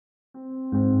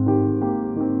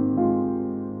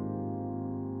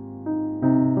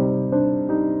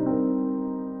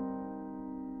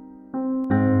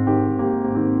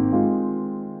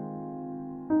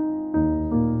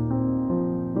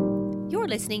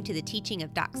listening to the teaching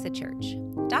of Doxa Church.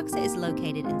 Doxa is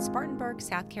located in Spartanburg,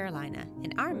 South Carolina,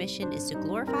 and our mission is to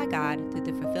glorify God through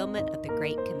the fulfillment of the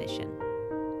Great Commission.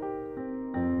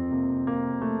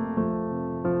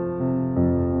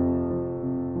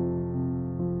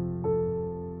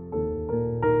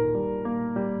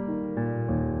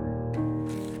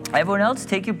 Everyone else,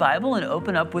 take your Bible and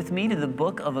open up with me to the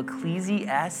book of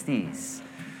Ecclesiastes.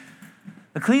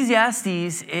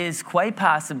 Ecclesiastes is quite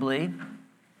possibly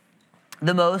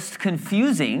the most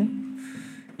confusing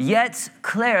yet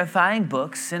clarifying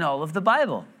books in all of the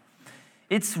Bible.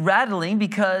 It's rattling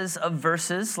because of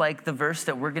verses like the verse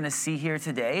that we're going to see here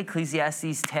today,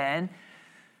 Ecclesiastes 10,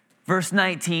 verse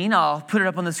 19. I'll put it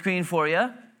up on the screen for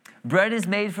you. Bread is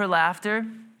made for laughter,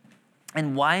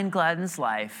 and wine gladdens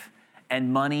life,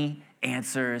 and money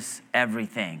answers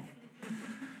everything.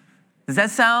 Does that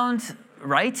sound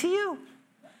right to you?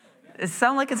 Does it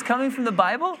sound like it's coming from the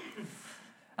Bible?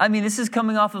 I mean, this is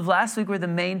coming off of last week where the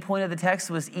main point of the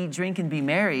text was eat, drink, and be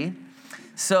merry.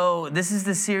 So this is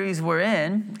the series we're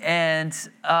in, and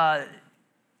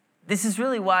this is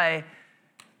really why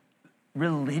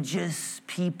religious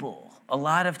people, a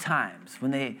lot of times,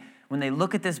 when they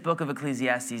look at this book of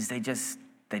Ecclesiastes,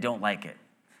 they don't like it.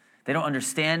 They don't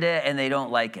understand it, and they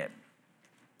don't like it.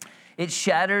 It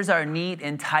shatters our neat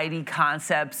and tidy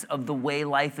concepts of the way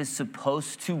life is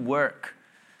supposed to work.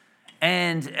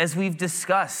 And as we've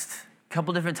discussed a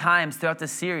couple different times throughout the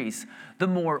series, the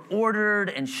more ordered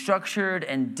and structured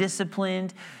and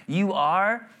disciplined you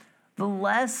are, the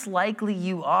less likely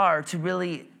you are to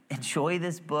really enjoy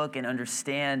this book and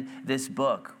understand this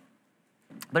book.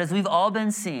 But as we've all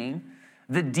been seeing,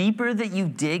 the deeper that you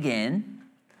dig in,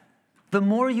 the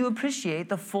more you appreciate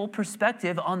the full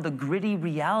perspective on the gritty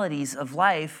realities of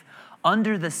life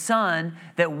under the sun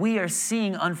that we are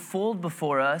seeing unfold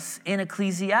before us in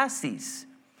Ecclesiastes.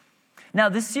 Now,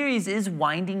 this series is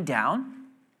winding down.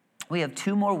 We have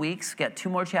 2 more weeks, got 2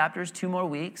 more chapters, 2 more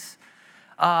weeks.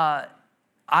 I've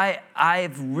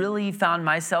really found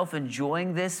myself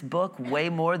enjoying this book way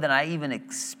more than I even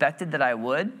expected that I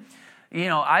would. You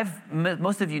know,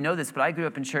 most of you know this, but I grew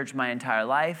up in church my entire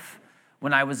life.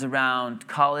 When I was around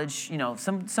college, you know,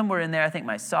 somewhere in there, I think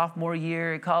my sophomore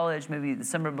year at college, maybe the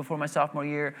summer before my sophomore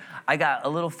year, I got a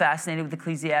little fascinated with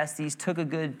Ecclesiastes, took a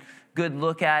good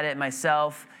look at it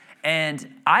myself,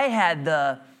 and I had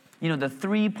the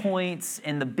 3 points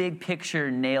and the big picture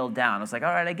nailed down. I was like,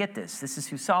 all right, I get this. This is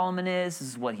who Solomon is. This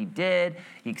is what he did.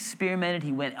 He experimented.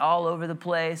 He went all over the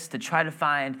place to try to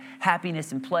find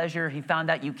happiness and pleasure. He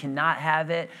found out you cannot have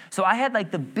it. So I had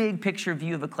like the big picture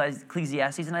view of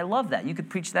Ecclesiastes, and I love that. You could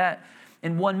preach that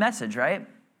in one message, right?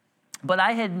 But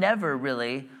I had never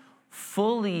really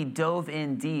fully dove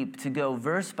in deep to go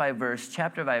verse by verse,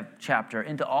 chapter by chapter,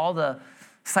 into all the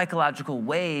psychological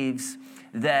waves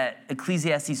that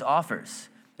Ecclesiastes offers.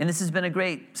 And this has been a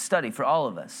great study for all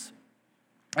of us.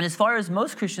 And as far as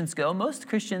most Christians go, most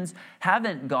Christians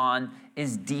haven't gone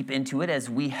as deep into it as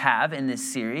we have in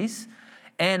this series.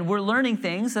 And we're learning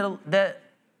things that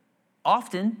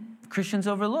often Christians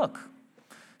overlook.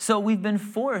 So we've been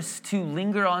forced to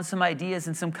linger on some ideas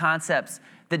and some concepts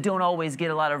that don't always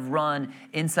get a lot of run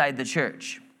inside the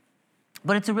church.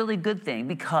 But it's a really good thing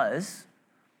because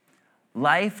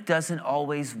life doesn't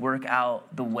always work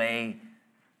out the way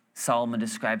Solomon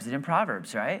describes it in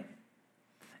Proverbs, right?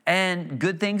 And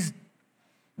good things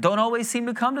don't always seem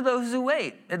to come to those who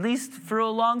wait, at least for a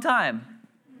long time.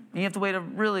 You have to wait a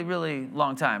really, really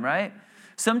long time, right?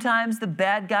 Sometimes the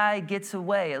bad guy gets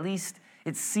away. At least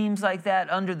it seems like that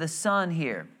under the sun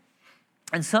here.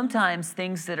 And sometimes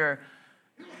things that are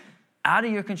out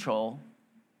of your control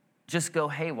just go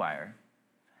haywire.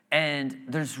 And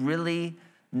there's really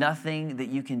nothing that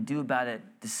you can do about it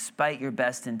despite your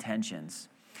best intentions.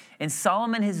 And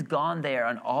Solomon has gone there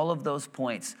on all of those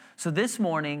points. So this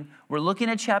morning, we're looking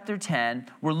at chapter 10.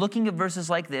 We're looking at verses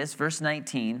like this, verse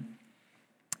 19.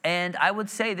 And I would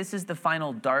say this is the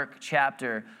final dark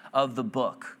chapter of the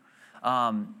book.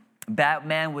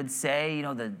 Batman would say,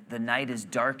 the night is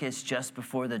darkest just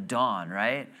before the dawn,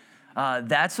 right?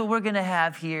 That's what we're going to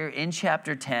have here in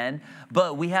chapter 10.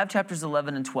 But we have chapters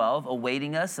 11 and 12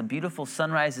 awaiting us. A beautiful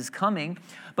sunrise is coming.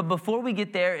 But before we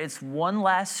get there, it's one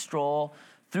last stroll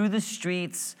through the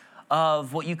streets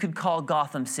of what you could call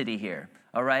Gotham City here,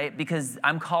 all right? Because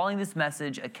I'm calling this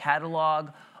message a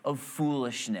Catalogue of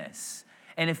Foolishness.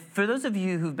 And for those of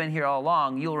you who've been here all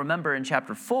along, you'll remember in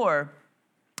chapter 4,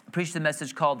 I preached a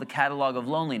message called the Catalogue of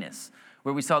Loneliness,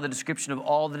 where we saw the description of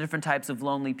all the different types of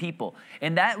lonely people.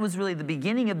 And that was really the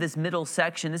beginning of this middle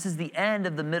section. This is the end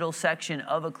of the middle section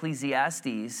of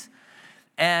Ecclesiastes.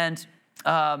 And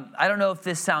I don't know if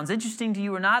this sounds interesting to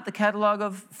you or not, the Catalogue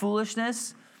of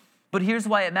Foolishness, but here's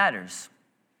why it matters.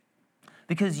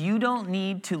 Because you don't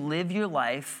need to live your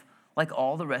life like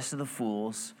all the rest of the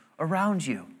fools around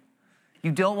you.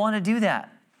 You don't want to do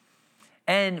that.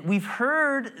 And we've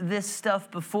heard this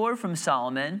stuff before from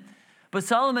Solomon, but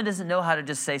Solomon doesn't know how to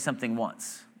just say something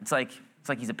once. It's like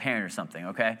he's a parent or something,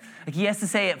 okay? Like he has to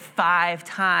say it 5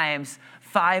 times,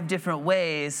 5 different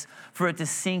ways for it to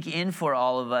sink in for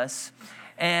all of us.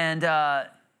 And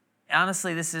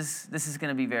honestly, this is going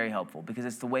to be very helpful because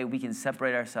it's the way we can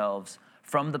separate ourselves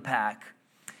from the pack.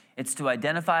 It's to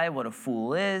identify what a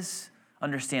fool is,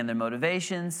 understand their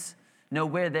motivations, know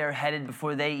where they're headed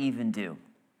before they even do.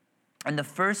 And the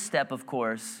first step, of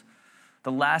course,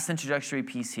 the last introductory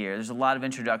piece here, there's a lot of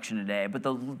introduction today, but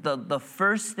the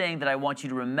first thing that I want you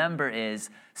to remember is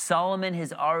Solomon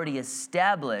has already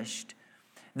established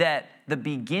that the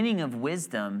beginning of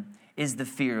wisdom is the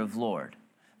fear of the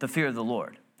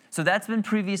Lord. So that's been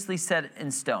previously set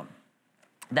in stone.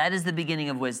 That is the beginning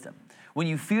of wisdom. When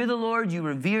you fear the Lord, you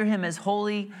revere him as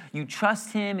holy, you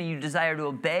trust him, and you desire to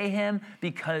obey him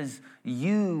because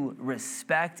you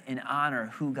respect and honor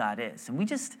who God is. And we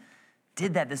just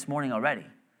did that this morning already.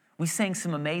 We sang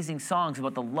some amazing songs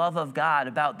about the love of God,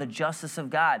 about the justice of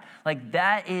God. Like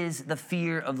that is the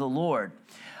fear of the Lord.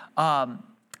 And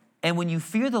when you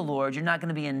fear the Lord, you're not going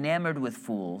to be enamored with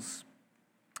fools.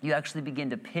 You actually begin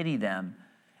to pity them,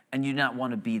 and you do not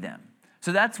want to be them.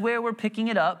 So that's where we're picking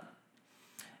it up.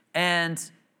 And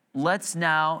let's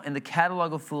now, in the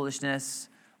Catalogue of Foolishness,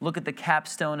 look at the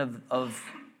capstone of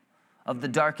the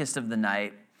darkest of the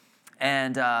night,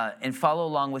 and follow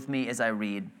along with me as I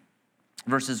read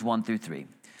verses 1 through 3.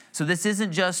 So this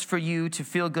isn't just for you to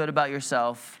feel good about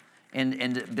yourself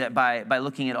and by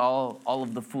looking at all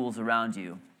of the fools around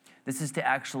you. This is to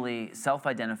actually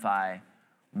self-identify,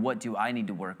 what do I need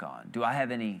to work on? Do I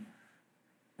have any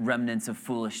remnants of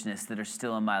foolishness that are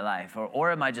still in my life?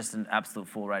 Or am I just an absolute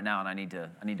fool right now and I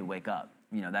need to wake up?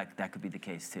 You know, that could be the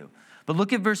case too. But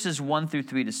look at verses 1 through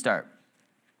 3 to start.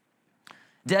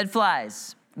 Dead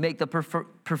flies make the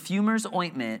perfumer's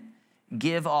ointment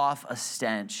give off a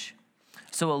stench.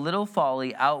 So a little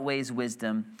folly outweighs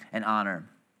wisdom and honor.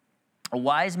 A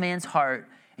wise man's heart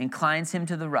inclines him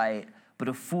to the right, but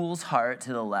a fool's heart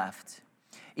to the left.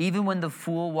 Even when the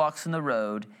fool walks on the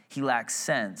road, he lacks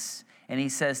sense, and he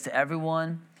says to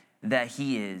everyone that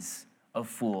he is a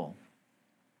fool.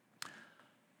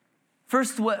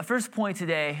 First point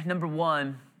today, number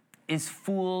 1, is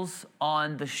fools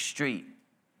on the street.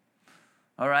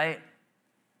 All right?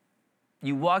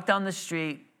 You walk down the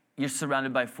street, you're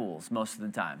surrounded by fools most of the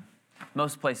time.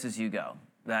 Most places you go.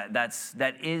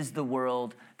 That is the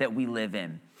world that we live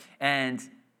in. And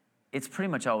it's pretty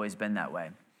much always been that way.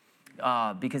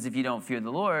 Because if you don't fear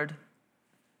the Lord,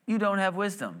 you don't have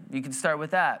wisdom. You can start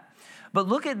with that. But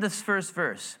look at this first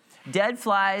verse. Dead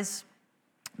flies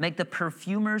make the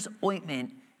perfumer's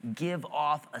ointment give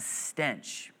off a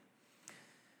stench.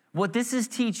 What this is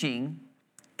teaching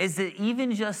is that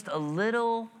even just a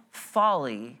little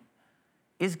folly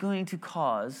is going to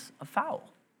cause a foul.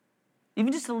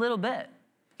 Even just a little bit.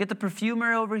 Get the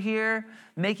perfumer over here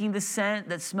making the scent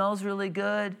that smells really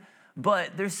good,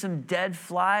 but there's some dead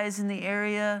flies in the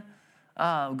area.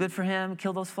 Good for him,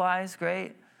 kill those flies,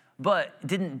 great. But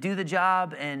didn't do the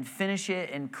job and finish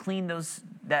it and clean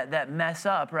that mess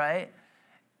up, right?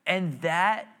 And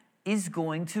that is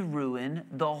going to ruin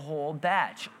the whole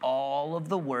batch, all of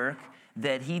the work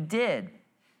that he did.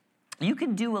 You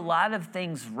can do a lot of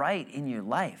things right in your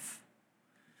life.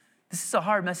 This is a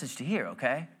hard message to hear,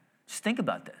 okay? Just think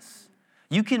about this.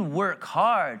 You can work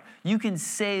hard. You can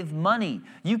save money.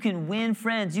 You can win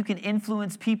friends. You can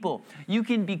influence people. You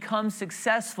can become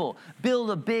successful, build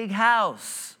a big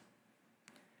house.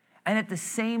 And at the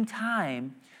same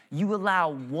time, you allow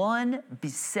one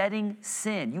besetting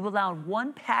sin. You allow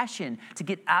one passion to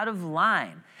get out of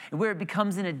line where it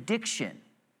becomes an addiction.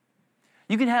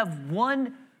 You can have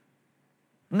one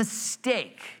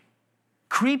mistake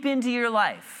creep into your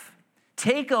life,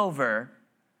 take over,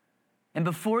 and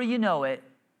before you know it,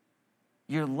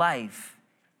 your life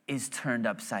is turned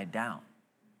upside down.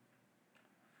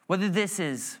 Whether this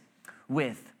is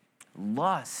with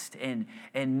lust and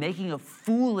making a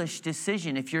foolish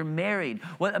decision if you're married.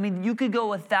 You could go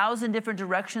 1,000 different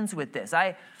directions with this.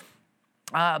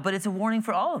 But it's a warning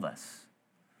for all of us.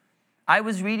 I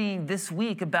was reading this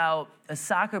week about a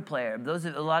soccer player.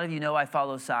 A lot of you know I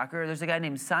follow soccer. There's a guy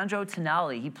named Sandro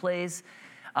Tonali. He plays,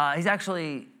 he's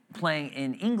actually playing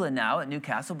in England now at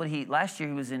Newcastle, but last year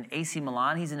he was in AC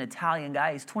Milan. He's an Italian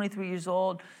guy. He's 23 years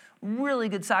old, really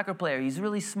good soccer player. He's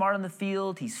really smart on the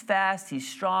field. He's fast. He's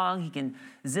strong. He can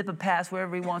zip a pass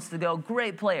wherever he wants to go.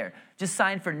 Great player. Just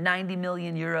signed for 90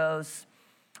 million euros.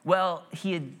 Well,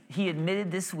 he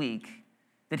admitted this week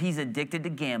that he's addicted to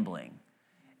gambling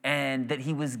and that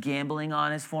he was gambling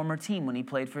on his former team when he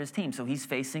played for his team. So he's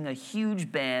facing a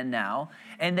huge ban now.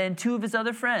 And then two of his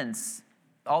other friends,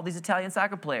 all these Italian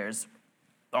soccer players,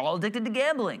 are all addicted to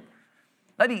gambling.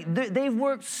 I mean, they've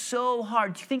worked so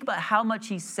hard. Do you think about how much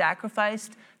he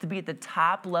sacrificed to be at the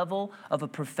top level of a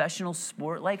professional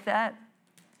sport like that?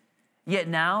 Yet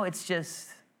now it's just,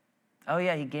 oh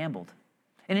yeah, he gambled.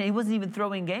 And he wasn't even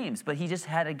throwing games, but he just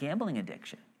had a gambling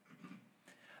addiction.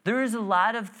 There is a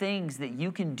lot of things that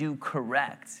you can do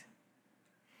correct,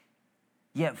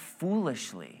 yet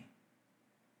foolishly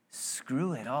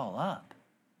screw it all up.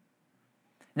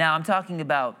 Now, I'm talking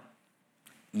about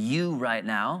you right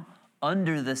now,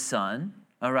 under the sun,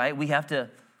 all right?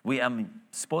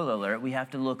 Spoiler alert, we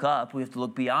have to look up. We have to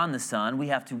look beyond the sun. We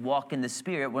have to walk in the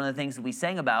Spirit, one of the things that we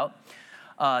sang about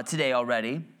today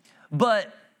already.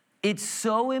 But it's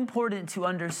so important to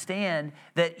understand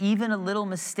that even a little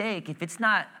mistake, if it's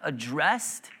not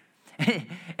addressed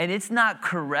and it's not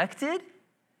corrected,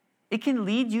 it can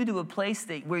lead you to a place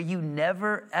where you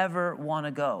never, ever want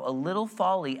to go. A little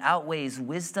folly outweighs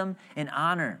wisdom and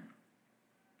honor.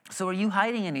 So are you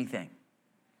hiding anything?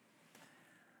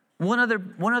 One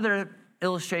other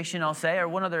illustration I'll say, or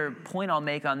one other point I'll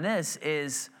make on this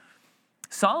is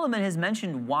Solomon has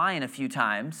mentioned wine a few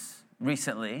times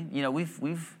recently. You know,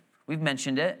 we've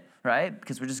mentioned it, right?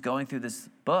 Because we're just going through this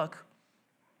book.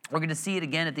 We're going to see it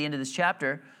again at the end of this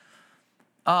chapter.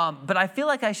 But I feel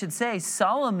like I should say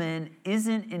Solomon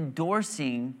isn't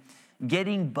endorsing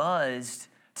getting buzzed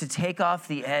to take off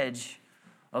the edge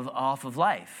off of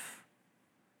life.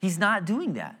 He's not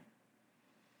doing that.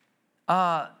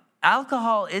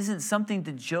 Alcohol isn't something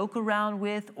to joke around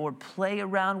with or play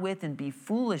around with and be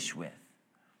foolish with.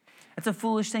 It's a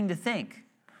foolish thing to think.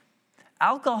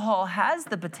 Alcohol has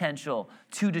the potential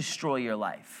to destroy your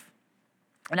life.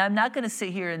 And I'm not going to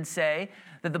sit here and say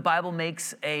that the Bible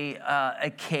makes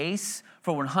a case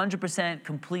for 100%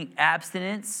 complete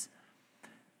abstinence,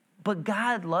 but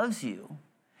God loves you.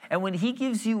 And when he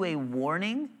gives you a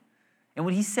warning, and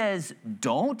when he says,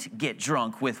 don't get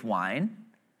drunk with wine,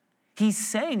 he's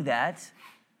saying that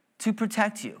to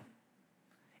protect you.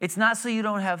 It's not so you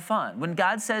don't have fun. When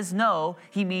God says no,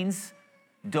 he means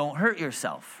don't hurt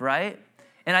yourself, right?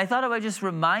 And I thought I would just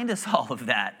remind us all of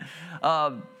that.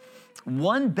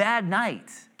 One bad night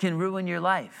can ruin your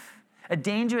life. A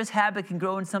dangerous habit can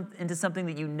grow into something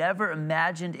that you never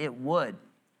imagined it would.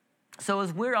 So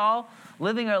as we're all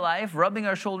living our life, rubbing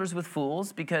our shoulders with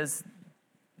fools because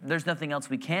there's nothing else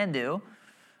we can do,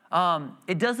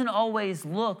 it doesn't always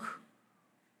look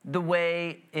the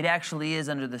way it actually is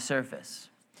under the surface.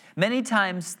 Many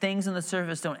times, things on the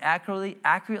surface don't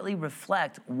accurately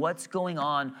reflect what's going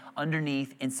on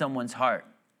underneath in someone's heart.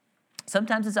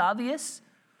 Sometimes it's obvious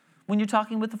when you're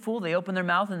talking with a fool. They open their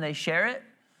mouth and they share it.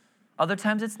 Other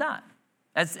times it's not,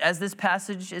 as this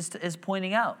passage is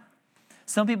pointing out.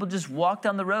 Some people just walk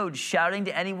down the road shouting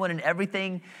to anyone and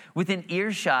everything within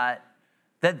earshot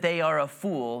that they are a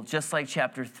fool, just like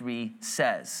chapter 3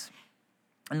 says.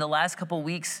 In the last couple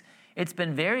weeks, it's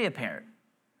been very apparent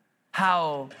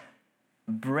how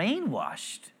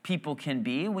brainwashed people can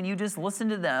be when you just listen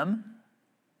to them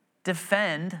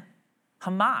defend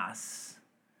Hamas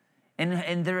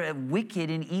and their wicked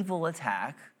and evil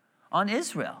attack on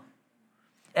Israel.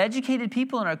 Educated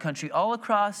people in our country, all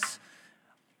across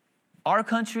our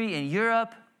country and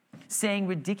Europe, saying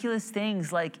ridiculous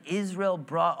things like Israel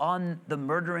brought on the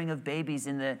murdering of babies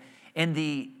and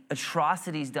the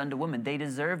atrocities done to women. They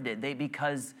deserved it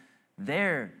because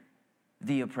they're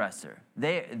the oppressor.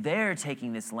 They're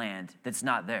taking this land that's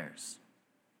not theirs.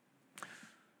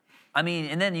 I mean,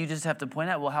 and then you just have to point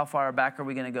out, well, how far back are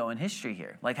we going to go in history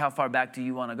here? Like, how far back do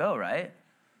you want to go, right?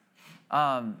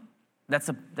 That's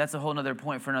a whole other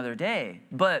point for another day.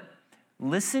 But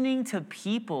listening to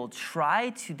people try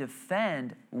to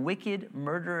defend wicked,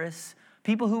 murderous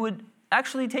people who would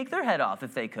actually take their head off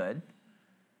if they could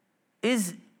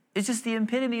is just the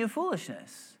epitome of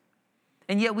foolishness.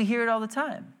 And yet we hear it all the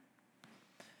time.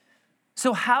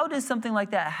 So how does something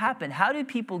like that happen? How do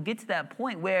people get to that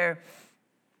point where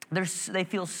they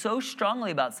feel so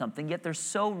strongly about something, yet they're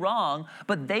so wrong,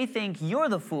 but they think you're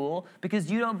the fool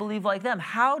because you don't believe like them?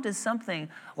 How does something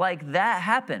like that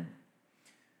happen?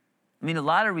 I mean, a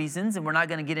lot of reasons, and we're not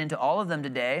going to get into all of them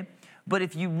today, but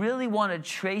if you really want to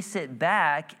trace it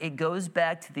back, it goes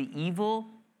back to the evil,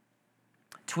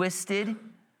 twisted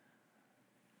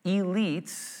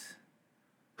elites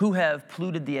who have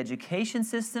polluted the education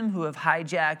system, who have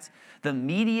hijacked the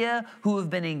media, who have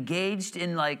been engaged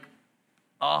in like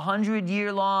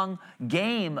 100-year-long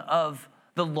game of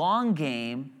the long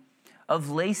game of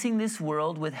lacing this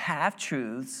world with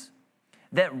half-truths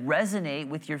that resonate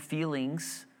with your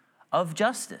feelings of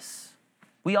justice.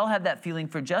 We all have that feeling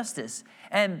for justice.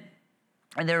 And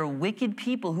there are wicked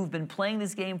people who've been playing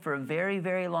this game for a very,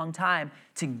 very long time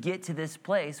to get to this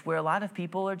place where a lot of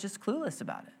people are just clueless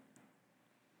about it.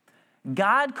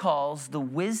 God calls the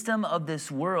wisdom of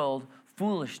this world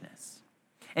foolishness.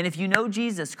 And if you know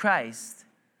Jesus Christ,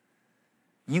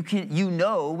 you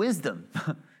know wisdom.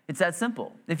 It's that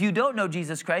simple. If you don't know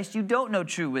Jesus Christ, you don't know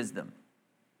true wisdom.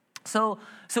 So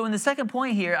in the second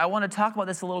point here, I want to talk about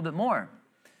this a little bit more.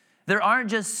 There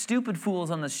aren't just stupid fools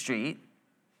on the street.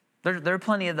 There are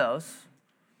plenty of those.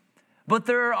 But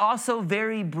there are also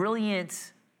very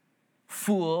brilliant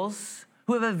fools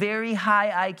who have a very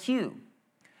high IQ.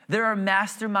 There are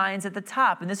masterminds at the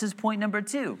top. And this is point number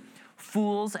 2.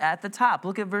 Fools at the top.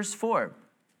 Look at verse 4.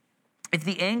 If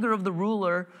the anger of the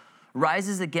ruler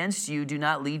rises against you, do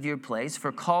not leave your place,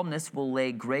 for calmness will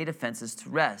lay great offenses to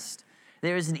rest.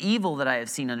 There is an evil that I have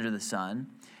seen under the sun,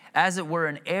 as it were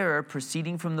an error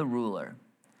proceeding from the ruler.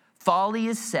 Folly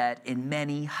is set in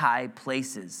many high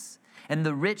places, and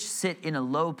the rich sit in a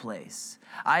low place.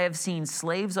 I have seen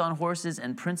slaves on horses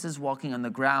and princes walking on the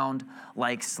ground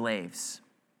like slaves.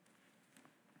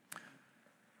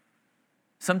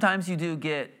 Sometimes you do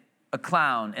get a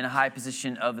clown in a high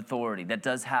position of authority. That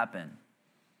does happen.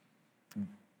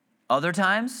 Other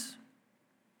times,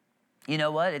 you know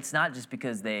what? It's not just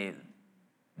because they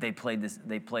played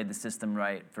the system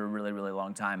right for a really, really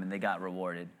long time and they got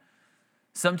rewarded.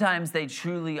 Sometimes they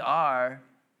truly are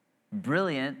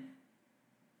brilliant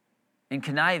and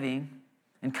conniving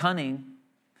and cunning,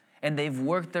 and they've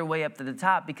worked their way up to the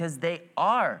top because they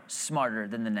are smarter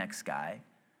than the next guy.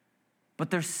 But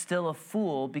they're still a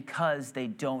fool because they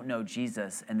don't know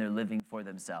Jesus and they're living for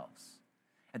themselves.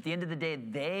 At the end of the day,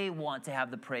 they want to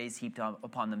have the praise heaped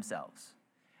upon themselves.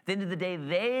 At the end of the day,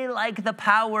 they like the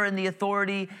power and the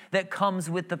authority that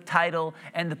comes with the title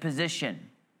and the position.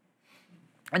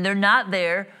 And they're not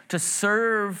there to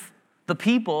serve the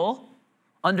people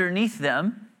underneath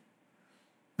them.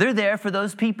 They're there for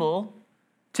those people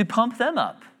to pump them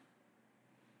up.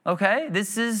 Okay?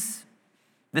 This is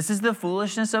the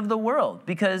foolishness of the world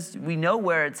because we know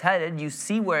where it's headed. You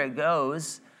see where it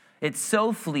goes. It's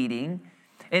so fleeting.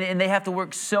 And they have to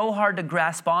work so hard to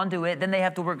grasp onto it. Then they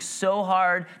have to work so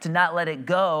hard to not let it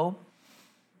go.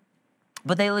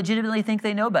 But they legitimately think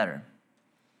they know better.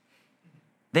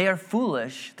 They are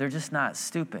foolish. They're just not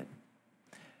stupid.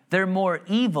 They're more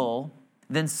evil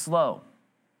than slow.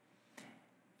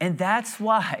 And that's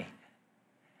why,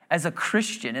 as a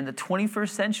Christian in the 21st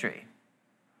century,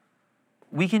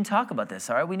 we can talk about this,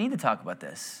 all right? We need to talk about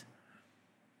this.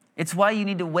 It's why you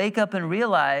need to wake up and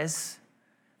realize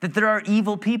that there are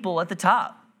evil people at the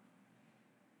top.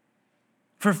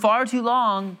 For far too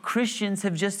long, Christians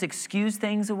have just excused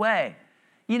things away.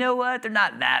 You know what? They're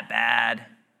not that bad.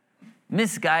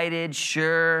 Misguided,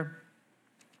 sure.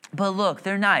 But look,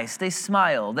 they're nice. They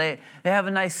smile. They have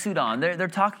a nice suit on. They're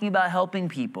talking about helping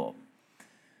people.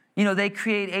 You know, they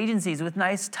create agencies with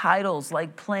nice titles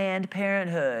like Planned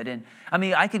Parenthood. And I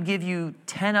mean, I could give you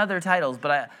 10 other titles,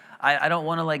 but I don't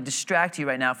want to like distract you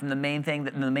right now from the main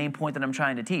point that I'm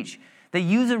trying to teach. They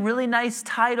use a really nice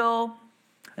title,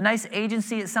 a nice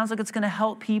agency. It sounds like it's going to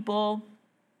help people.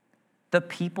 The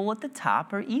people at the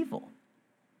top are evil.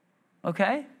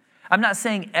 Okay? I'm not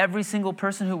saying every single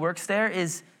person who works there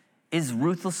is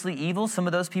ruthlessly evil. Some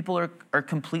of those people are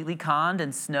completely conned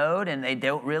and snowed, and they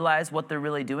don't realize what they're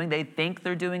really doing. They think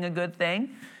they're doing a good thing.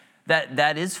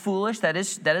 That is foolish. That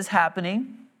is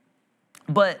happening.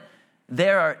 But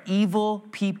there are evil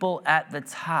people at the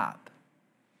top.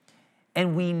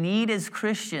 And we need as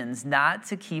Christians not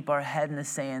to keep our head in the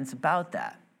sands about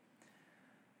that.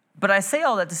 But I say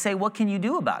all that to say, what can you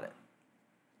do about it?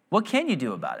 What can you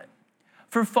do about it?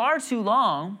 For far too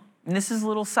long, and this is a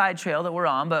little side trail that we're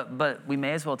on, but we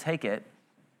may as well take it.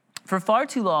 For far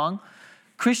too long,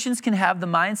 Christians can have the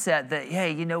mindset that,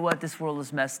 hey, you know what? This world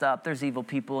is messed up. There's evil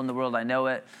people in the world. I know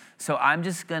it. So I'm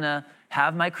just going to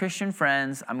have my Christian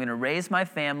friends. I'm going to raise my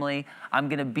family. I'm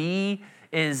going to be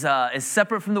as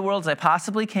separate from the world as I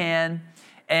possibly can.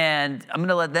 And I'm going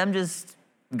to let them just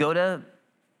I'm just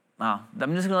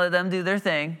going to let them do their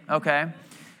thing, okay?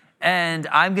 And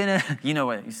I'm going to, you know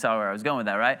what, you saw where I was going with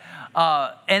that, right?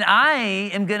 And I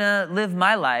am going to live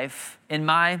my life in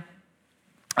my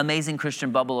amazing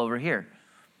Christian bubble over here.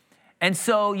 And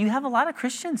so you have a lot of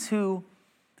Christians who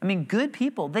I mean, good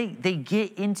people, they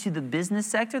get into the business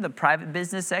sector, the private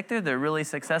business sector. They're really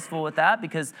successful with that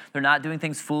because they're not doing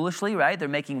things foolishly, right? They're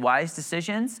making wise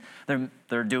decisions.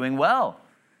 They're doing well.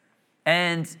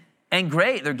 And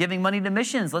great, they're giving money to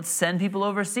missions. Let's send people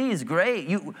overseas. Great.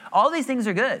 All these things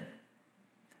are good.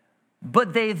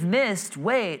 But they've missed,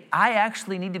 wait, I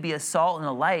actually need to be a salt and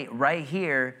a light right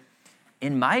here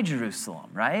in my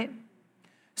Jerusalem, right?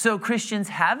 So Christians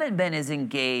haven't been as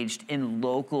engaged in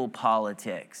local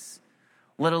politics,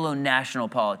 let alone national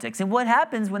politics. And what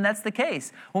happens when that's the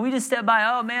case? When we just step by,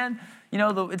 oh man,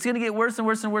 it's going to get worse and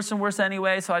worse and worse and worse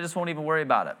anyway, so I just won't even worry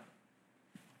about it.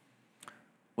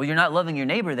 Well, you're not loving your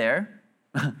neighbor there.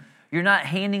 You're not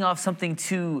handing off something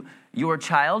to your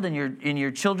child and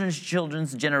your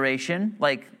children's generation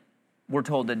like we're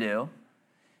told to do.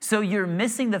 So you're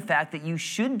missing the fact that you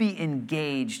should be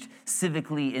engaged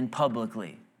civically and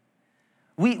publicly.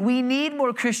 We need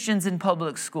more Christians in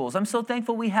public schools. I'm so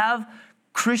thankful we have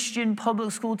Christian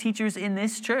public school teachers in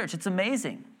this church. It's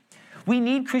amazing. We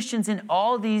need Christians in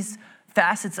all these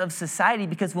facets of society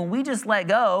because when we just let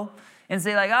go and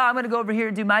say like, oh, I'm going to go over here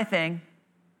and do my thing,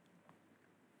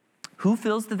 who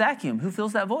fills the vacuum? Who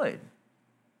fills that void?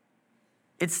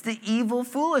 It's the evil,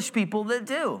 foolish people that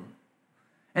do.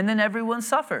 And then everyone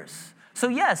suffers. So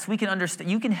yes, we can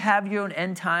understand. You can have your own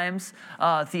end times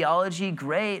theology.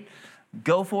 Great.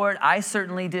 Go for it. I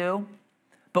certainly do.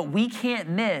 But we can't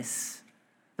miss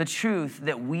the truth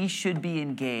that we should be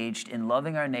engaged in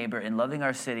loving our neighbor and loving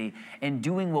our city and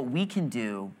doing what we can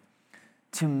do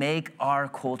to make our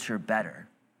culture better.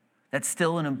 That's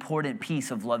still an important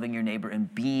piece of loving your neighbor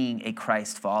and being a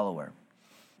Christ follower.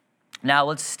 Now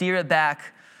let's steer it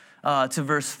back to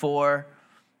verse 4,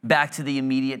 back to the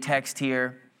immediate text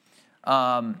here.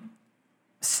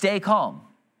 Stay calm.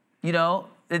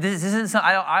 This isn't.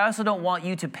 I also don't want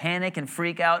you to panic and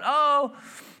freak out. Oh,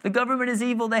 the government is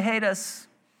evil. They hate us.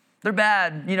 They're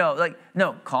bad.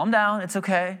 No, calm down. It's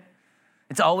okay.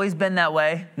 It's always been that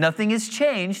way. Nothing has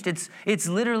changed. It's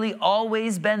literally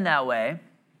always been that way.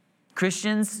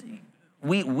 Christians,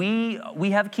 we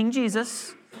have King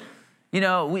Jesus.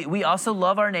 We also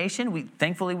love our nation.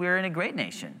 Thankfully, we're in a great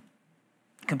nation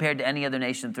compared to any other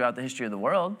nation throughout the history of the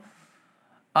world.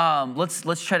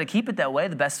 Let's try to keep it that way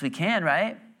the best we can,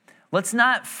 right? Let's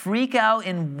not freak out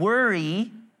and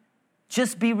worry.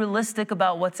 Just be realistic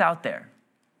about what's out there.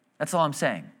 That's all I'm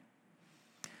saying.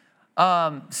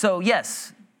 So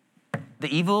yes, the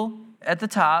evil at the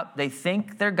top, they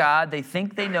think they're God. They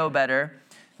think they know better.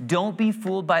 Don't be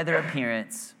fooled by their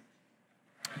appearance.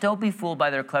 Don't be fooled by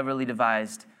their cleverly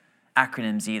devised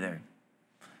acronyms either.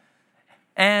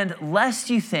 And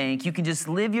lest you think you can just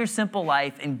live your simple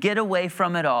life and get away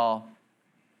from it all,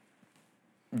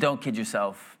 don't kid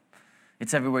yourself.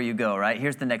 It's everywhere you go, right?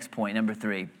 Here's the next point, number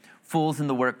 3. Fools in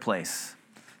the workplace.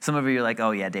 Some of you are like,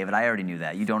 oh yeah, David, I already knew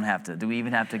that. You don't have to. Do we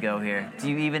even have to go here? Do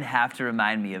you even have to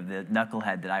remind me of the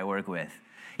knucklehead that I work with?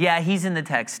 Yeah, he's in the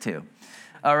text too.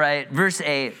 All right, verse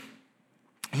 8.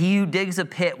 He who digs a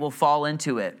pit will fall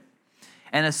into it,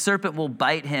 and a serpent will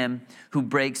bite him who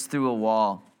breaks through a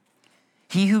wall.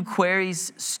 He who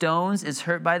quarries stones is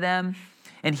hurt by them,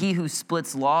 and he who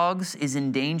splits logs is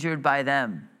endangered by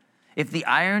them. If the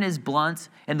iron is blunt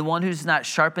and the one who does not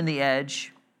sharpen the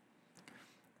edge,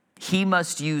 he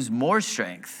must use more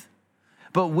strength.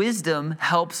 But wisdom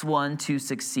helps one to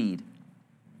succeed.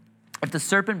 If the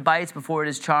serpent bites before it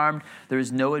is charmed, there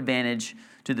is no advantage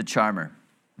to the charmer.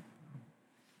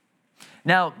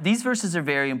 Now, these verses are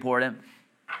very important.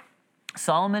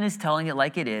 Solomon is telling it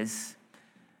like it is.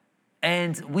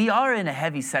 And we are in a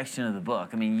heavy section of the book.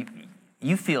 I mean,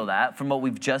 you feel that from what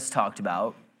we've just talked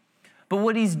about. But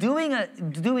what he's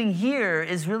doing here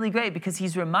is really great because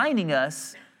he's reminding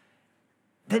us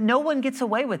that no one gets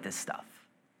away with this stuff.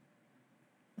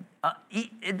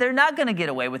 They're not going to get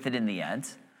away with it in the end.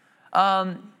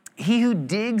 He who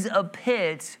digs a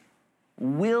pit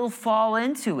will fall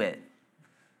into it.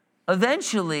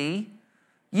 Eventually,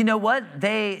 you know what?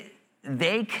 They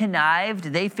connived.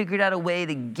 They figured out a way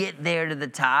to get there to the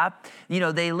top.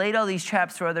 They laid all these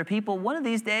traps for other people. One of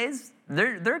these days,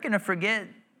 they're going to forget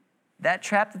that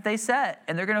trap that they set,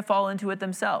 and they're going to fall into it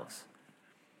themselves.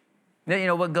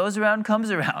 What goes around comes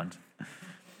around.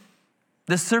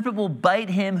 The serpent will bite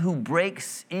him who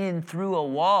breaks in through a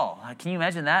wall. Can you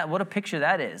imagine that? What a picture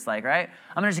that is. Right?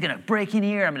 I'm just going to break in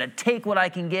here. I'm going to take what I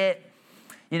can get.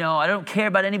 I don't care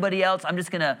about anybody else. I'm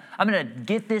going to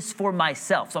get this for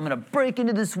myself. So I'm going to break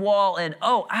into this wall and,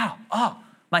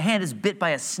 my hand is bit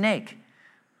by a snake.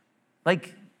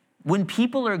 When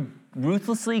people are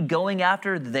ruthlessly going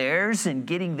after theirs and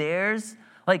getting theirs,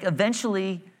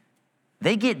 eventually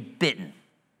they get bitten.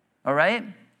 All right?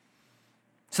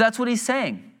 So that's what he's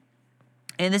saying.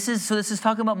 And this is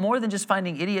talking about more than just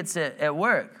finding idiots at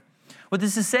work. What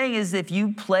this is saying is if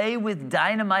you play with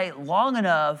dynamite long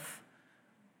enough,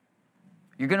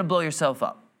 you're going to blow yourself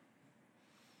up.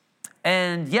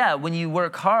 And yeah, when you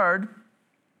work hard,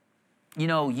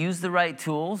 use the right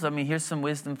tools. I mean, here's some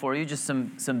wisdom for you, just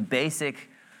some basic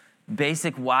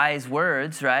wise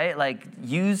words, right? Like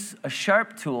use a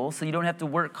sharp tool so you don't have to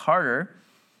work harder.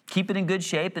 Keep it in good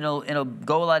shape and it'll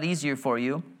go a lot easier for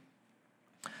you.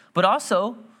 But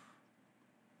also,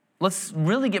 let's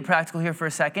really get practical here for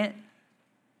a second.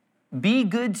 Be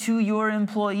good to your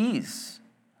employees.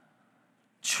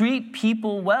 Treat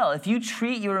people well. If you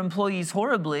treat your employees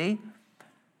horribly,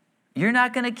 you're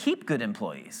not going to keep good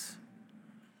employees.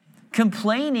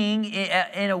 Complaining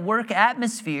in a work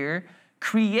atmosphere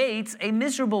creates a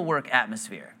miserable work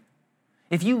atmosphere.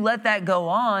 If you let that go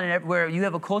on and where you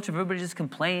have a culture of everybody just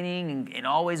complaining and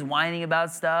always whining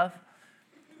about stuff,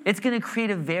 it's going to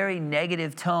create a very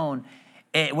negative tone,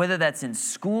 whether that's in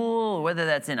school or whether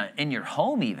that's in your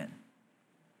home even.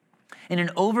 And an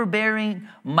overbearing,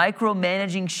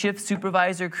 micromanaging shift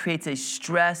supervisor creates a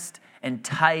stressed and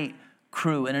tight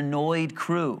crew, an annoyed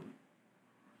crew.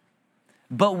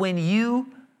 But when you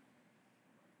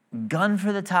gun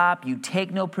for the top, you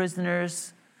take no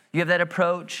prisoners, you have that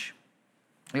approach,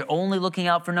 you're only looking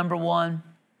out for number one,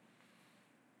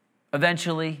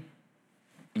 eventually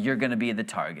you're going to be the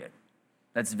target.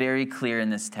 That's very clear in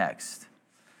this text.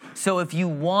 So if you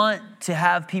want to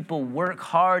have people work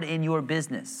hard in your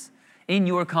business, in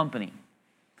your company,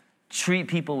 treat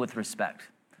people with respect.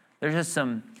 There's just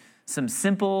some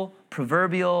simple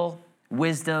proverbial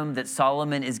wisdom that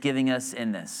Solomon is giving us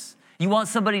in this. You want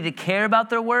somebody to care about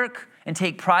their work and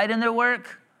take pride in their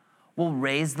work? Well,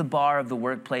 raise the bar of the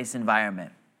workplace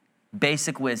environment.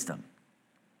 Basic wisdom.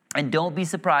 And don't be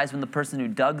surprised when the person who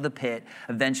dug the pit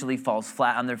eventually falls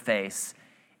flat on their face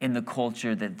in the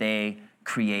culture that they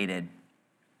created.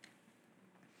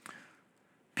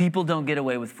 People don't get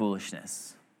away with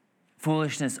foolishness.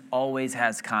 Foolishness always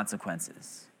has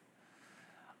consequences.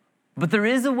 But there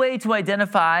is a way to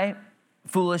identify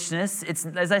foolishness. It's,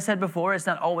 as I said before, it's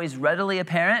not always readily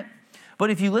apparent. But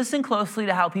if you listen closely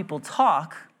to how people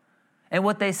talk and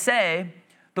what they say,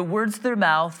 the words of their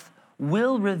mouth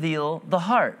will reveal the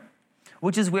heart,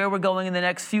 which is where we're going in the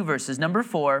next few verses. Number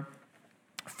 4,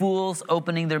 fools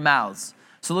opening their mouths.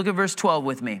 So look at verse 12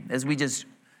 with me as we just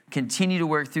continue to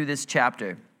work through this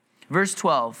chapter. Verse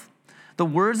 12, the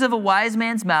words of a wise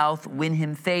man's mouth win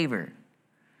him favor,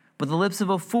 but the lips of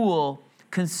a fool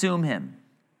consume him.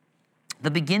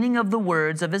 The beginning of the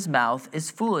words of his mouth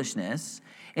is foolishness,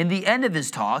 and the end of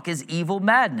his talk is evil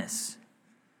madness.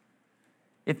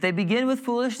 If they begin with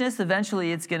foolishness,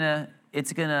 eventually it's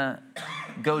gonna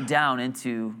go down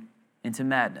into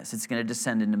madness. It's gonna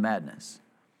descend into madness.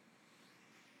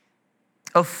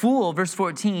 A fool, verse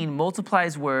 14,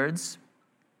 multiplies words,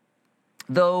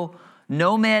 though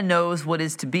no man knows what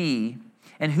is to be,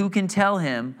 and who can tell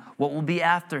him what will be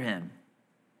after him?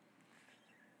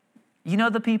 You know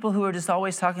the people who are just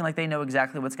always talking like they know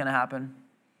exactly what's going to happen?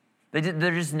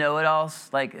 They're just know-it-alls,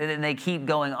 and they keep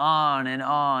going on and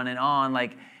on and on.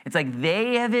 Like, it's like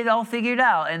they have it all figured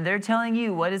out, and they're telling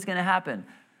you what is going to happen.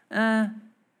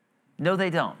 No, they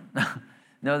don't.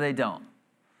 No, they don't.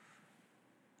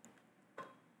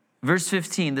 Verse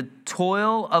 15, the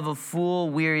toil of a fool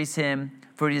wearies him,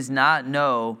 for he does not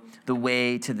know the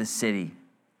way to the city.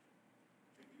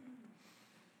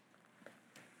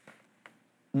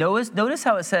 Notice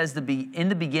how it says in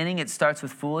the beginning it starts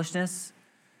with foolishness.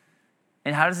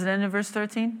 And how does it end in verse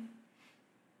 13?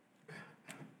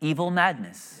 Evil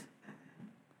madness.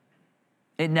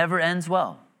 It never ends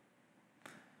well.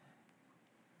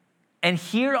 And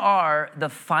here are the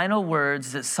final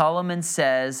words that Solomon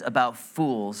says about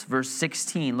fools. Verse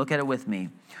 16, look at it with me.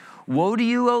 Woe to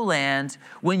you, O land,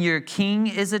 when your king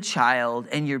is a child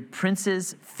and your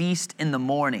princes feast in the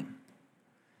morning.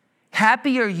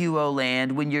 Happy are you, O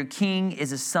land, when your king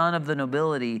is a son of the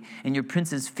nobility and your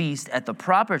princes feast at the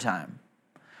proper time,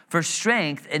 for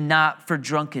strength and not for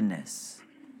drunkenness.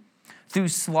 Through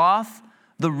sloth,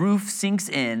 the roof sinks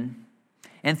in,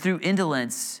 and through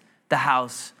indolence, the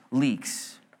house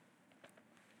leaks.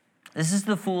 This is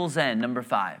the fool's end, number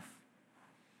 5.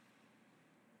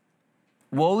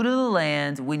 Woe to the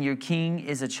land when your king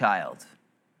is a child.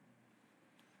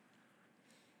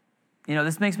 You know,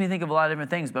 this makes me think of a lot of different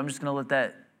things, but I'm just going to let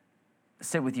that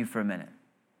sit with you for a minute.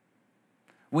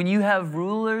 When you have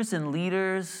rulers and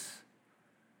leaders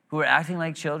who are acting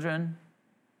like children,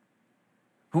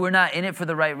 who are not in it for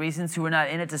the right reasons, who are not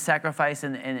in it to sacrifice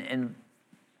and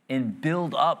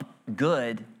build up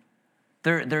good,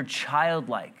 they're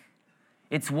childlike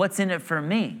It's what's in it for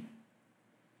me.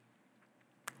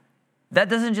 That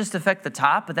doesn't just affect the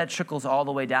top, but that trickles all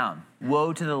the way down.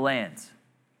 Woe to the land.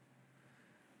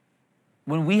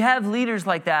 When we have leaders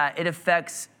like that, it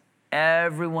affects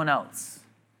everyone else.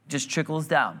 Just trickles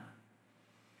down.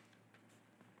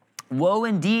 Woe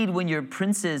indeed when your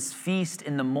princes feast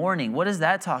in the morning. What is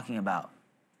that talking about?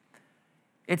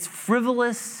 It's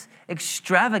frivolous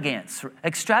extravagance,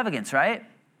 right?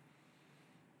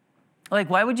 Like,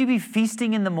 why would you be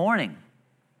feasting in the morning?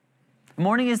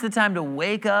 Morning is the time to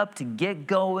wake up, to get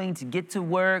going, to get to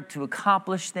work, to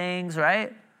accomplish things,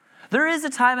 right? There is a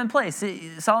time and place.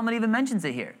 Solomon even mentions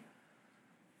it here.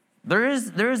 There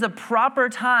is a proper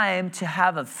time to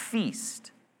have a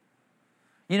feast.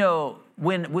 You know,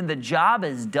 when the job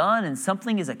is done and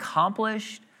something is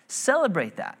accomplished,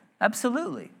 celebrate that.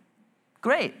 Absolutely.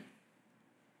 Great.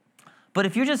 But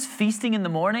if you're just feasting in the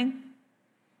morning,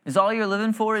 is all you're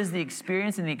living for is the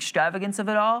experience and the extravagance of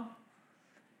it all?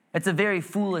 It's a very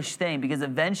foolish thing, because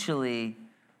eventually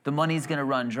the money's going to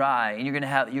run dry, and you're going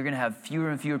to have fewer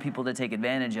and fewer people to take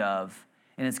advantage of,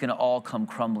 and it's going to all come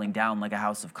crumbling down like a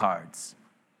house of cards.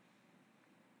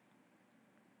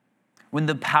 When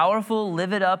the powerful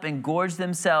live it up and gorge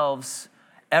themselves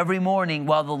every morning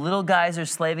while the little guys are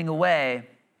slaving away,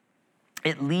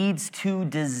 it leads to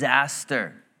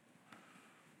disaster.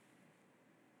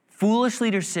 Foolish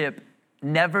leadership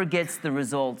never gets the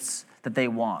results that they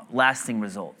want, lasting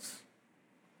results.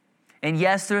 And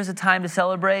yes, there is a time to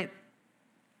celebrate.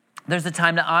 There's a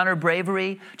time to honor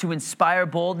bravery, to inspire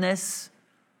boldness,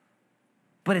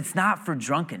 but it's not for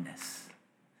drunkenness.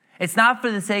 It's not for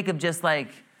the sake of just like,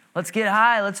 let's get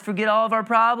high, let's forget all of our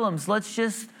problems, let's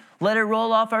just let it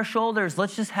roll off our shoulders,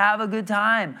 let's just have a good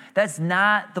time. That's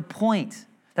not the point.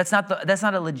 That's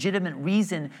not a legitimate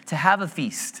reason to have a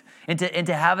feast and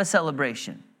to have a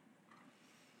celebration.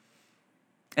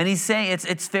 And he's saying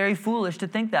it's very foolish to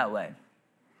think that way.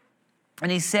 And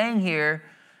he's saying here,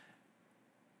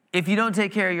 if you don't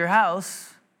take care of your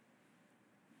house,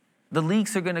 the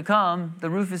leaks are going to come, the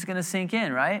roof is going to sink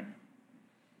in, right?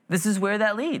 This is where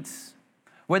that leads.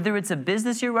 Whether it's a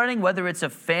business you're running, whether it's a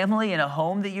family and a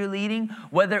home that you're leading,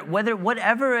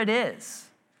 whatever it is,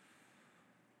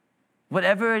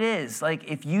 like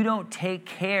if you don't take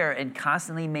care and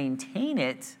constantly maintain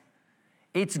it,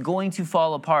 it's going to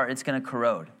fall apart. It's going to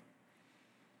corrode.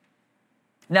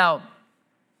 Now,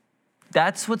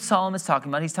 that's what Solomon's talking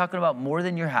about. He's talking about more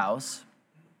than your house.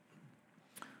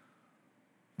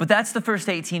 But that's the first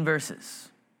 18 verses.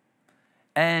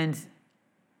 And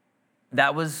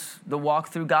that was the walk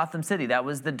through Gotham City. That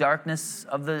was the darkness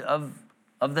of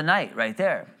the night right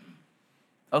there.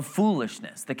 Of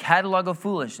foolishness, the Catalogue of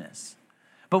Foolishness.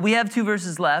 But we have 2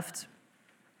 verses left.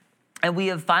 And we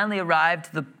have finally arrived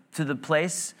to the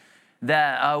place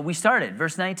that we started,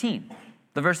 verse 19,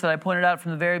 the verse that I pointed out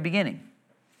from the very beginning.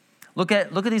 Look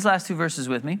at these last 2 verses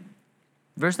with me.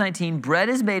 Verse 19, bread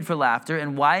is made for laughter,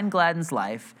 and wine gladdens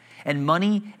life, and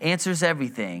money answers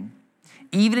everything.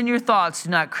 Even in your thoughts, do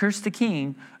not curse the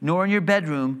king, nor in your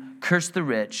bedroom curse the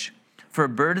rich, for a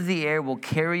bird of the air will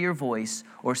carry your voice,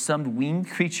 or some winged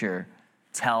creature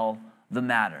tell the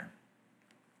matter.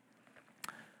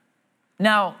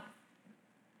 Now,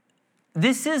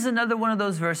 this is another one of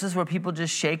those verses where people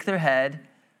just shake their head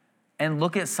and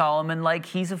look at Solomon like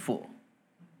he's a fool.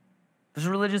 There's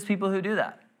religious people who do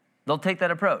that. They'll take that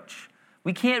approach.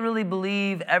 We can't really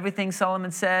believe everything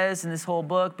Solomon says in this whole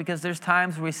book, because there's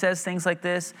times where he says things like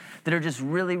this that are just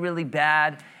really, really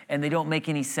bad and they don't make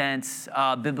any sense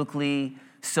biblically.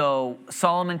 So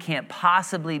Solomon can't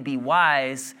possibly be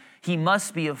wise. He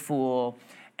must be a fool.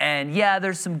 And yeah,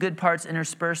 there's some good parts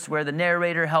interspersed where the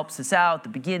narrator helps us out, the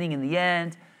beginning and the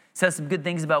end, says some good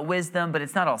things about wisdom, but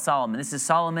it's not all Solomon. This is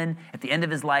Solomon at the end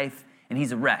of his life, and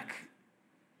he's a wreck.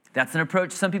 That's an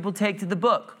approach some people take to the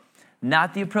book,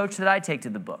 not the approach that I take to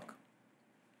the book.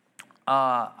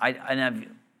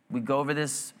 We go over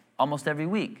this almost every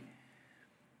week.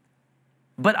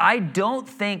 But I don't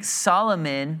think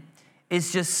Solomon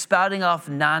is just spouting off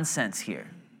nonsense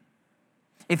here.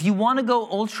 If you want to go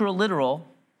ultra literal,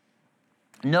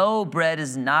 no, bread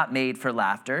is not made for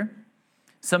laughter.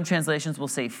 Some translations will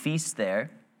say feast there.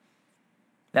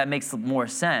 That makes more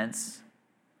sense.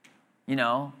 You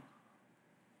know.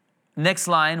 Next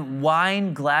line,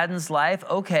 wine gladdens life.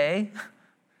 Okay,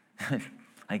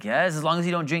 I guess, as long as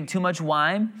you don't drink too much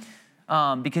wine,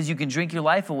 because you can drink your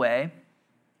life away.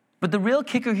 But the real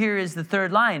kicker here is the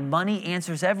third line, money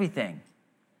answers everything.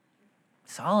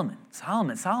 Solomon,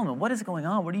 what is going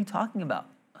on? What are you talking about?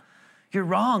 You're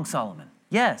wrong, Solomon.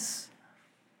 Yes.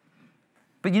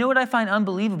 But you know what I find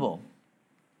unbelievable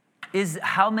is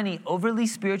how many overly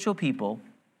spiritual people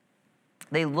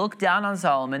They look down on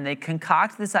Solomon. They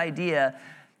concoct this idea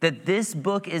that this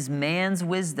book is man's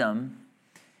wisdom,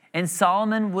 and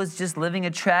Solomon was just living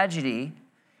a tragedy.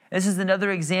 This is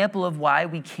another example of why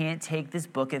we can't take this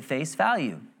book at face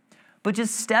value. But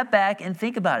just step back and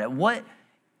think about it.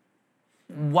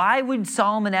 Why would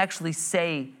Solomon actually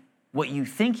say what you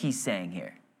think he's saying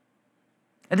here?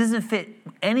 It doesn't fit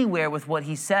anywhere with what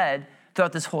he said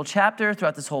throughout this whole chapter,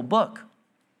 throughout this whole book.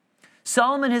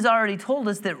 Solomon has already told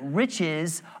us that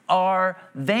riches are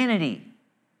vanity.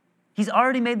 He's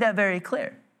already made that very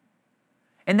clear.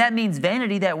 And that means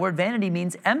vanity. That word vanity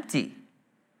means empty.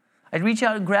 I'd reach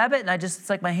out and grab it, and it's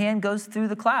like my hand goes through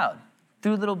the cloud,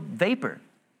 through a little vapor.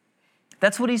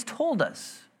 That's what he's told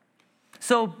us.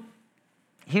 So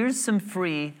here's some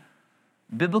free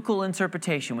biblical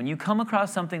interpretation. When you come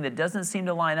across something that doesn't seem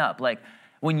to line up, like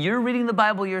when you're reading the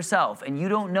Bible yourself and you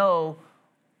don't know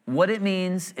what it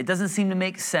means, it doesn't seem to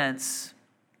make sense,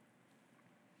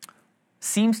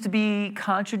 seems to be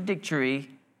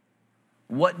contradictory,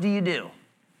 what do?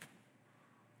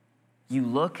 You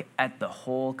look at the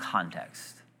whole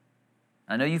context.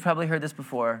 I know you've probably heard this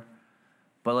before,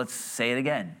 but let's say it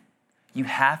again. You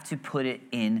have to put it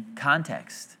in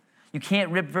context. You can't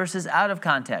rip verses out of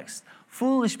context.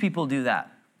 Foolish people do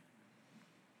that.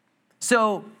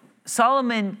 So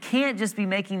Solomon can't just be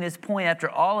making this point after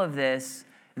all of this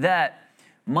that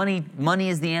money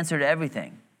is the answer to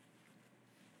everything.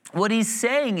 What he's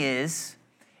saying is,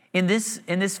 in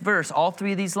this verse, all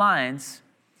three of these lines,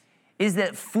 is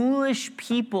that foolish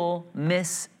people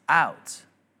miss out.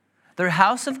 Their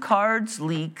house of cards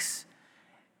leaks,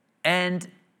 and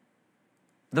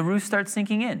the roof starts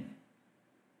sinking in.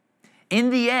 In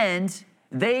the end,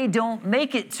 they don't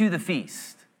make it to the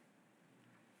feast.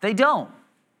 They don't.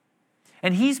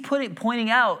 And he's pointing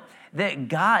out that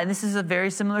God, and this is a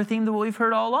very similar theme to what we've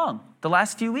heard all along, the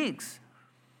last few weeks.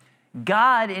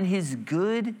 God, in his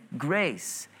good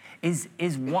grace,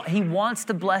 he wants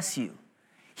to bless you.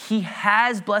 He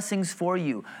has blessings for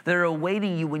you that are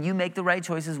awaiting you when you make the right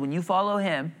choices, when you follow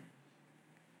him.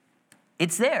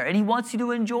 It's there, and he wants you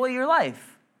to enjoy your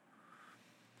life.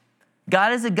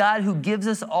 God is a God who gives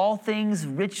us all things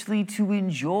richly to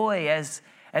enjoy, as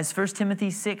 1 Timothy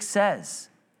 6 says.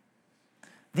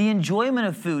 The enjoyment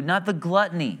of food, not the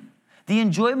gluttony. The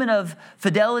enjoyment of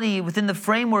fidelity within the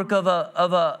framework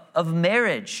of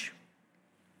marriage,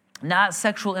 not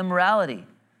sexual immorality.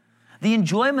 The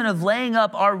enjoyment of laying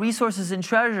up our resources and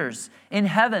treasures in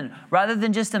heaven rather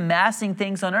than just amassing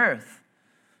things on earth.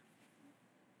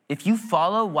 If you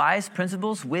follow wise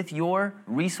principles with your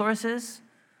resources,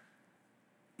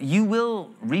 you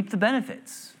will reap the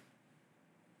benefits.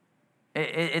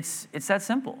 It's that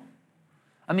simple.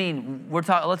 I mean,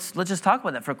 let's just talk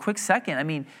about that for a quick second. I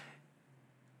mean,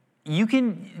 you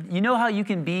know how you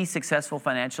can be successful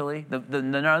financially? The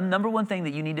number one thing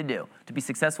that you need to do to be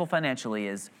successful financially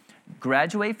is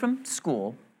graduate from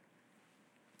school,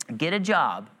 get a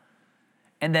job,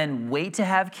 and then wait to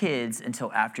have kids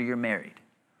until after you're married.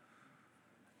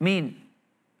 I mean,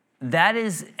 that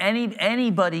is,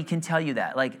 anybody can tell you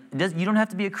that. Like, you don't have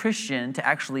to be a Christian to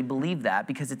actually believe that,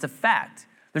 because it's a fact.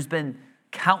 There's been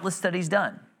countless studies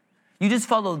done. You just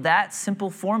follow that simple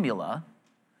formula,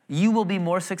 you will be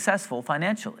more successful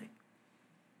financially.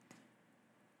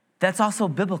 That's also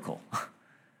biblical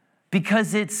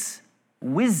because it's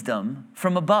wisdom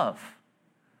from above.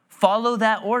 Follow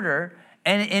that order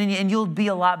and you'll be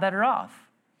a lot better off.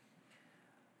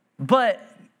 But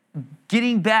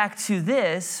getting back to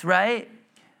this, right?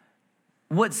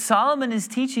 What Solomon is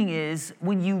teaching is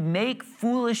when you make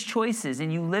foolish choices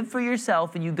and you live for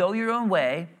yourself and you go your own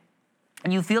way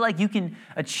and you feel like you can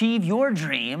achieve your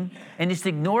dream and just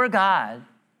ignore God,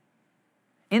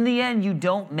 in the end, you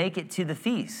don't make it to the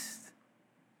feast.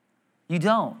 You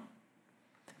don't.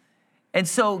 And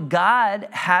so God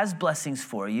has blessings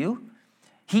for you.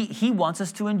 He wants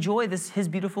us to enjoy his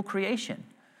beautiful creation.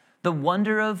 The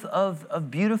wonder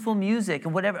of beautiful music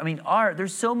and whatever. I mean, art.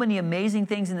 There's so many amazing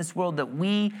things in this world that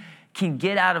we can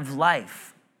get out of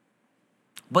life.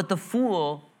 But the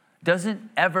fool doesn't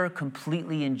ever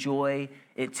completely enjoy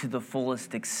it to the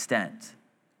fullest extent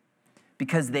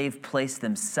because they've placed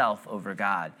themselves over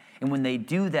God. And when they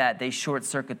do that, they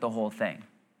short-circuit the whole thing.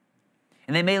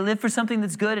 And they may live for something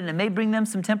that's good, and it may bring them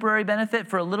some temporary benefit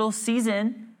for a little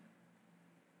season,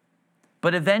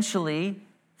 but eventually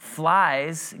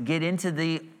flies get into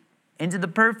the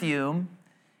perfume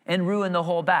and ruin the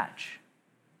whole batch.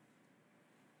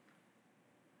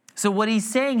 So what he's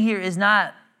saying here is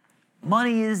not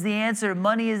money is the answer,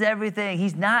 money is everything.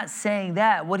 He's not saying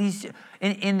that. What he's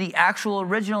in the actual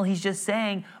original, he's just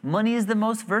saying money is the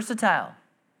most versatile.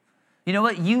 You know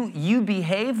what? You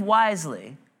behave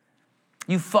wisely.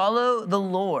 You follow the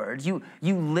Lord. You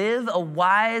live a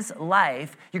wise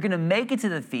life. You're going to make it to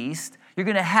the feast. You're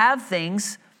going to have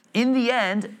things, in the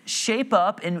end, shape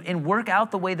up and work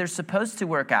out the way they're supposed to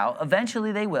work out.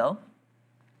 Eventually they will.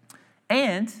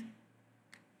 And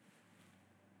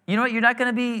you know what? You're not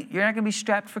going to be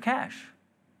strapped for cash.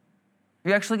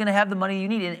 You're actually going to have the money you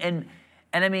need. And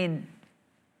I mean,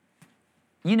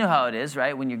 you know how it is,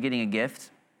 right? When you're getting a gift.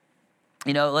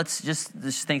 You know, let's just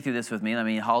think through this with me. I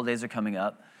mean, holidays are coming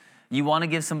up. You want to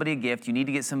give somebody a gift. You need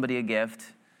to get somebody a gift.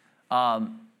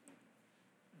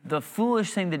 The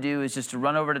foolish thing to do is just to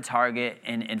run over to Target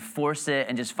and force it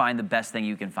and just find the best thing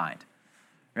you can find,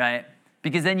 right?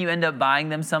 Because then you end up buying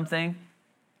them something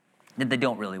that they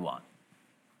don't really want,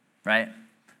 right?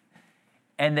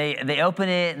 And they open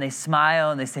it and they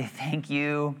smile and they say, thank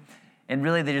you. And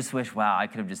really they just wish, wow, I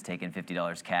could have just taken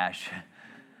 $50 cash.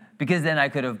 Because then I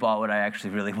could have bought what I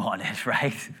actually really wanted,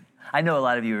 right? I know a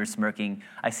lot of you are smirking.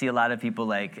 I see a lot of people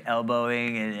like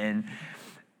elbowing and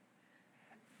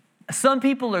some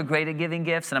people are great at giving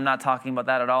gifts, and I'm not talking about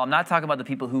that at all. I'm not talking about the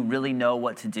people who really know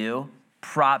what to do.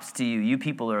 Props to you. You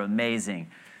people are amazing.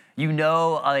 You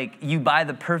know, like you buy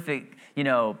the perfect,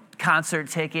 concert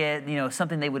ticket,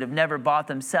 something they would have never bought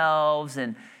themselves,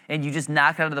 and you just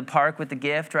knock it out of the park with the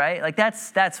gift, right? Like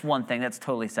that's one thing. That's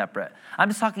totally separate. I'm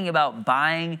just talking about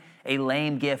buying a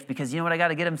lame gift because you know what? I got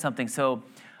to get them something. So,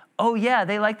 oh yeah,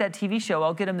 they like that TV show.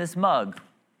 I'll get them this mug.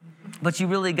 But you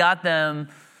really got them,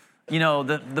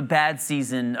 the bad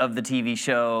season of the TV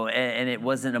show, and it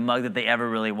wasn't a mug that they ever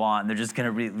really want. They're just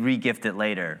going to re-gift it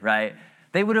later, right?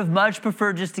 They would have much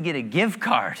preferred just to get a gift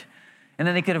card, and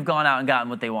then they could have gone out and gotten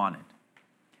what they wanted.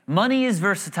 Money is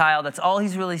versatile. That's all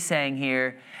he's really saying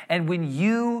here. And when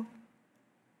you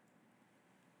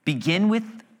begin with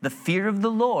the fear of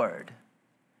the Lord,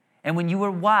 and when you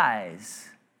are wise,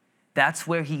 that's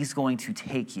where he's going to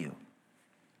take you.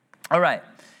 All right.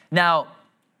 Now,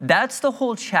 that's the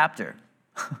whole chapter.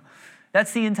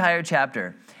 That's the entire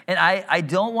chapter. And I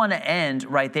don't want to end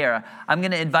right there. I'm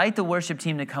going to invite the worship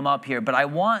team to come up here, but I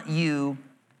want you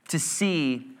to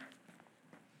see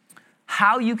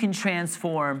how you can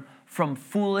transform from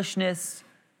foolishness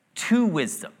to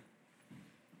wisdom.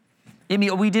 I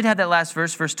mean, we did have that last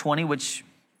verse, verse 20, which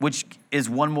is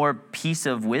one more piece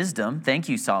of wisdom. Thank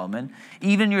you, Solomon.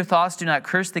 Even in your thoughts, do not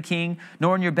curse the king,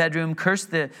 nor in your bedroom curse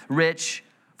the rich.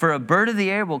 For a bird of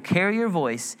the air will carry your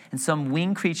voice, and some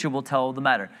winged creature will tell the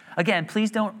matter. Again,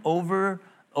 please don't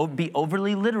be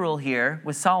overly literal here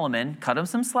with Solomon. Cut him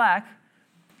some slack.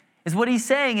 Is what he's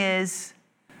saying is,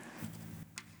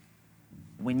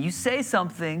 when you say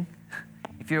something,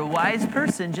 if you're a wise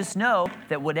person, just know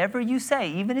that whatever you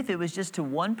say, even if it was just to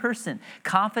one person,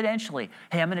 confidentially,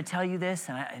 hey, I'm going to tell you this,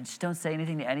 and I just don't say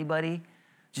anything to anybody,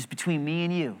 just between me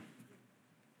and you.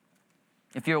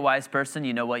 If you're a wise person,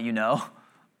 you know what you know.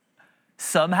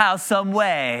 Somehow, some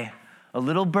way, a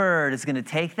little bird is going to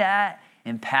take that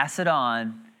and pass it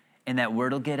on, and that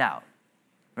word will get out,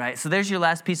 right? So there's your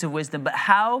last piece of wisdom. But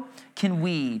how can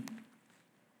we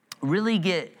really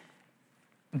get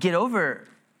over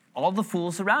all the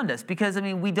fools around us? Because,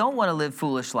 we don't want to live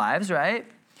foolish lives, right?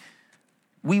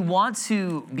 We want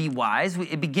to be wise.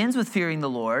 It begins with fearing the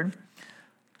Lord.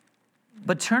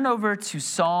 But turn over to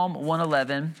Psalm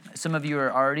 111. Some of you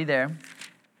are already there.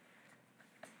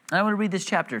 I want to read this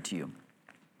chapter to you.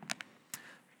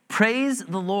 Praise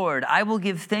the Lord. I will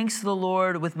give thanks to the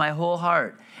Lord with my whole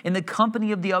heart, in the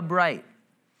company of the upright,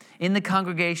 in the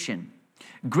congregation.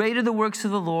 Great are the works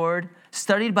of the Lord,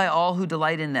 studied by all who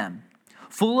delight in them.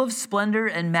 Full of splendor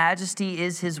and majesty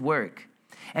is his work,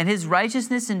 and his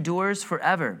righteousness endures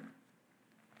forever.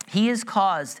 He has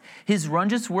caused his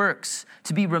wondrous works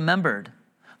to be remembered.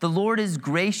 The Lord is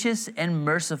gracious and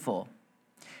merciful.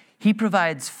 He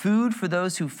provides food for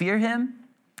those who fear him.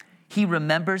 He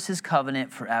remembers his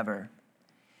covenant forever.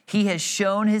 He has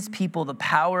shown his people the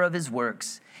power of his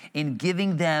works in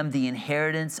giving them the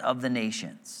inheritance of the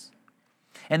nations.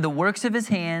 And the works of his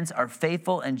hands are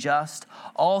faithful and just.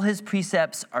 All his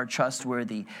precepts are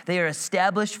trustworthy. They are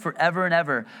established forever and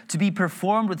ever to be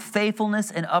performed with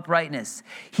faithfulness and uprightness.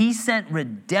 He sent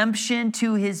redemption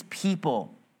to his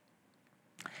people.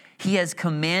 He has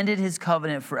commanded his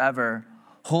covenant forever.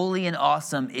 Holy and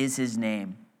awesome is his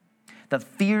name. The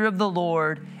fear of the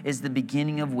Lord is the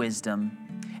beginning of wisdom,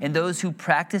 and those who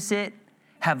practice it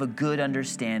have a good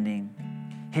understanding.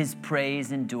 His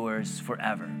praise endures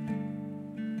forever.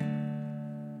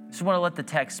 Just want to let the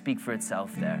text speak for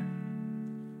itself there.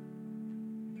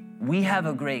 We have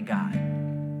a great God.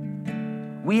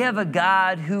 We have a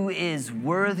God who is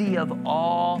worthy of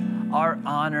all our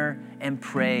honor and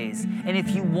praise. And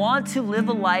if you want to live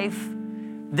a life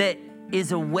that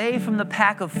is away from the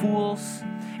pack of fools,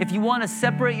 if you want to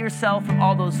separate yourself from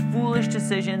all those foolish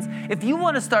decisions, if you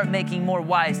want to start making more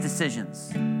wise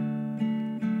decisions,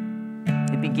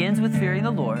 it begins with fearing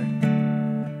the Lord,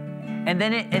 and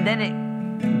then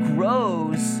it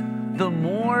grows the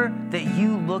more that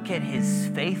you look at his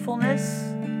faithfulness,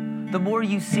 the more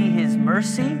you see his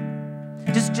mercy.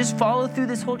 Just follow through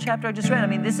this whole chapter I just read. I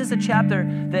mean, this is a chapter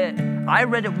that I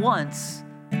read it once,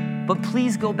 but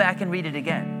please go back and read it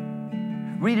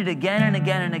again. Read it again and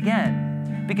again and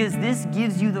again, because this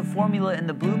gives you the formula and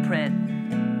the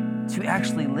blueprint to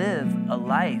actually live a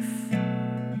life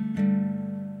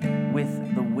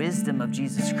with the wisdom of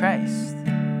Jesus Christ.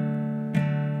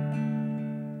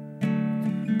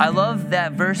 I love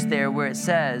that verse there where it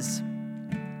says,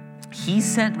 he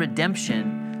sent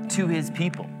redemption to his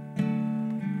people.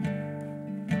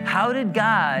 How did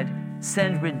God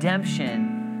send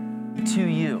redemption to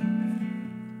you?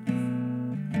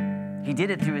 He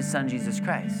did it through his son, Jesus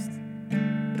Christ,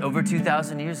 over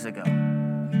 2,000 years ago.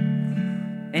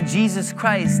 And Jesus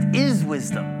Christ is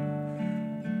wisdom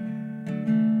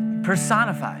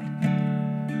personified.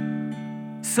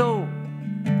 So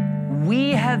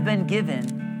we have been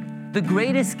given the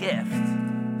greatest gift,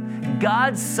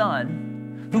 God's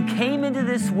Son, who came into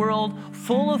this world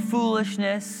full of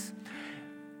foolishness,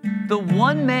 the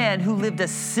one man who lived a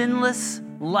sinless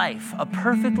life, a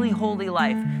perfectly holy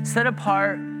life, set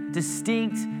apart,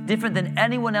 distinct, different than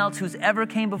anyone else who's ever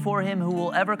came before him, who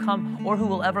will ever come, or who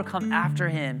will ever come after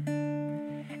him.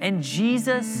 And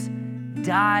Jesus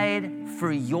died for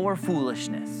your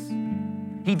foolishness.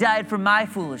 He died for my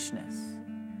foolishness.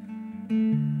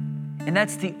 And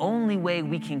that's the only way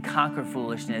we can conquer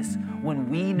foolishness, when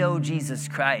we know Jesus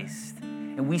Christ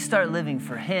and we start living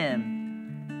for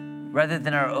him rather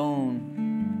than our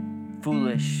own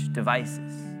foolish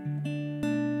devices.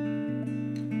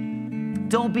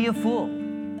 Don't be a fool.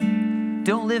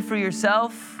 Don't live for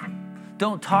yourself.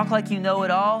 Don't talk like you know it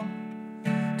all.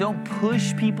 Don't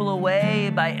push people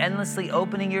away by endlessly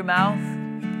opening your mouth.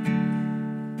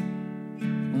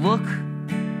 Look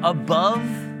above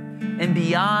and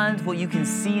beyond what you can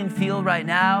see and feel right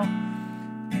now.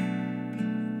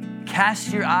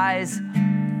 Cast your eyes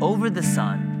over the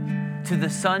sun to the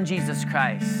Son, Jesus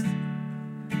Christ,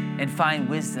 and find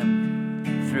wisdom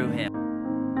through him.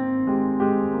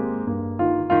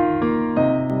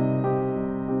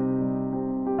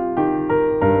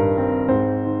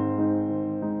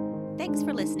 Thanks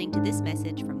for listening to this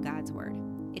message from God's Word.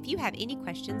 If you have any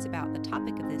questions about the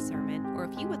topic of this sermon, or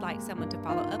if you would like someone to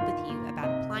follow up with you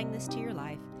about applying this to your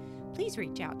life, please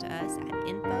reach out to us at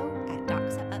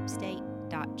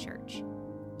info@doxaupstate.church.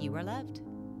 You are loved.